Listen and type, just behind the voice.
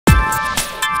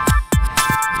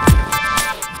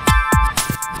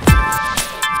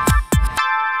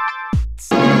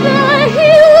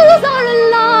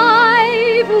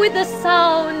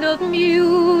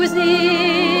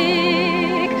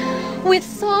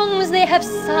songs they have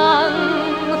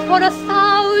sung for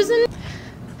 1,000.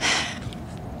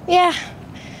 Yeah,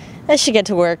 I should get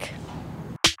to work.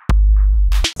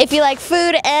 If you like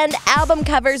food and album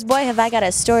covers, boy have I got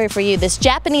a story for you. This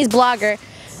Japanese blogger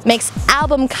makes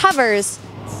album covers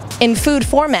in food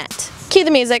format. Cue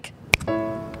the music.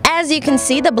 As you can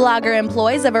see, the blogger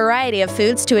employs a variety of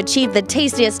foods to achieve the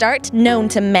tastiest art known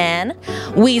to man.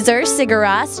 Weezer, Sigur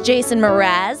Rós, Jason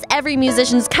Mraz, every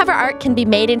musician's cover art can be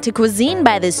made into cuisine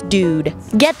by this dude.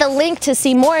 Get the link to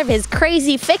see more of his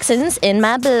crazy fixins in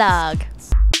my blog.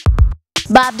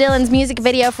 Bob Dylan's music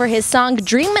video for his song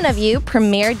Dreamin' of You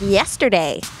premiered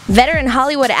yesterday. Veteran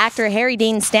Hollywood actor Harry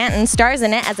Dean Stanton stars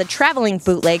in it as a traveling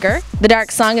bootlegger. The dark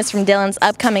song is from Dylan's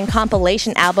upcoming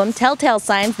compilation album Telltale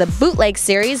Signs: The Bootleg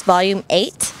Series Volume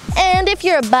 8. And if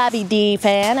you're a Bobby D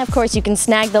fan, of course you can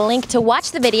snag the link to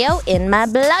watch the video in my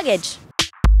bloggage.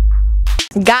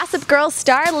 Gossip Girl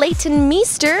star Leighton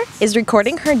Meester is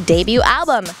recording her debut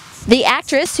album. The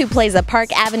actress, who plays a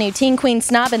Park Avenue teen queen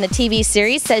snob in the TV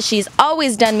series, says she's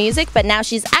always done music, but now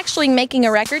she's actually making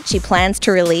a record she plans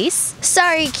to release.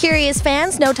 Sorry, curious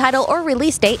fans, no title or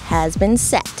release date has been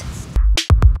set.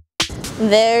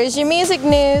 There's your music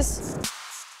news.